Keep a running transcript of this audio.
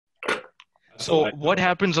So what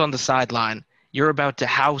happens on the sideline? You're about to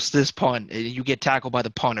house this punt, and you get tackled by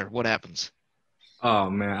the punter. What happens? Oh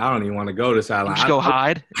man, I don't even want to go to the You sideline. just go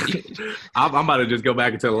hide. I'm about to just go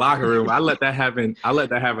back into the locker room. I let that happen. I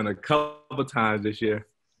let that happen a couple times this year.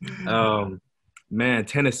 Man,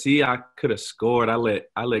 Tennessee, I could have scored. I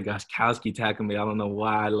let Gostkowski tackle me. I don't know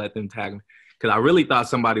why I let them tackle me because I really thought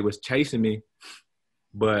somebody was chasing me,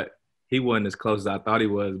 but he wasn't as close as I thought he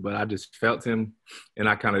was. But I just felt him, and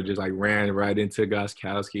I kind of just like ran right into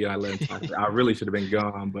Gostkowski. I let him tackle me. I really should have been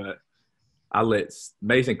gone, but I let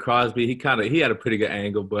Mason Crosby. He had a pretty good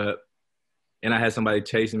angle, and I had somebody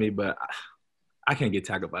chasing me, but I can't get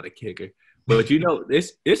tackled by the kicker. But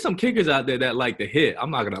there's some kickers out there that like to hit.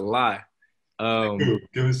 I'm not gonna lie.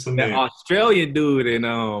 Give us some That names. Australian dude in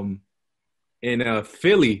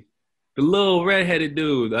Philly, the little redheaded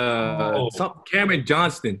dude, Cameron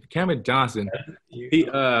Johnston. He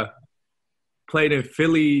played in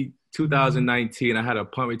Philly 2019. I had a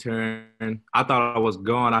punt return. I thought I was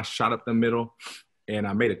gone. I shot up the middle, and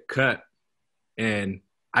I made a cut. And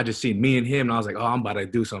I just seen me and him, and I was like, "Oh, I'm about to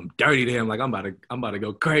do something dirty to him. Like I'm about to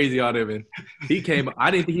go crazy on him." And he came.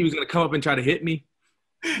 I didn't think he was gonna come up and try to hit me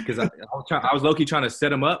because I was low-key trying to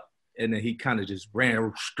set him up, and then he kind of just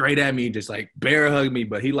ran straight at me, just like bear hugged me.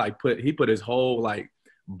 But he put his whole like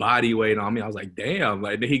body weight on me. I was like, "Damn!"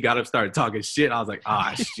 Like then he got up, started talking shit. I was like,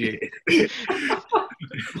 "Ah, shit."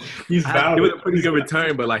 He's it was a pretty good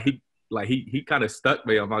return, but he kind of stuck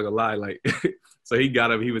me. I'm not gonna lie, like so he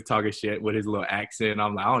got up. He was talking shit with his little accent.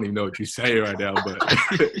 I'm like, I don't even know what you're saying right now, but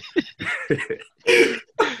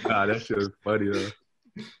nah, that shit was funny though.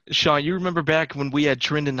 Sean, you remember back when we had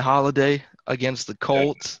Trendon Holiday against the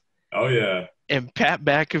Colts? Oh yeah. And Pat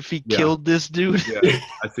McAfee killed this dude. Yeah,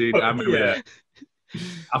 I remember that.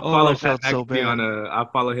 I follow Pat McAfee I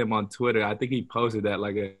follow him on Twitter. I think he posted that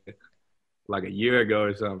like a year ago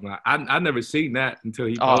or something. I never seen that until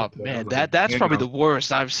he posted it. Man, that's probably the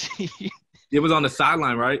worst I've seen. It was on the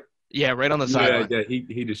sideline, right? Yeah, right on the sideline. Yeah,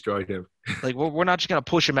 he destroyed him. Like we're not just gonna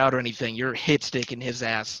push him out or anything. You're hit sticking his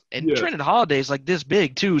ass. And Trendon Holiday's like this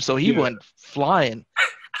big too, so he went flying.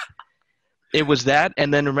 It was that,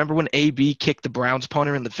 and then remember when AB kicked the Browns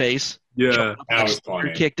punter in the face? Yeah, that was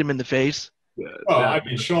funny. Kicked him in the face. Yeah, well, I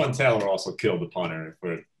mean, Sean Taylor also killed the punter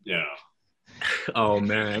for Oh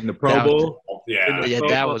man, the Pro Bowl.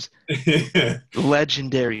 That was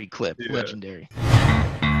legendary clip. Yeah. Legendary.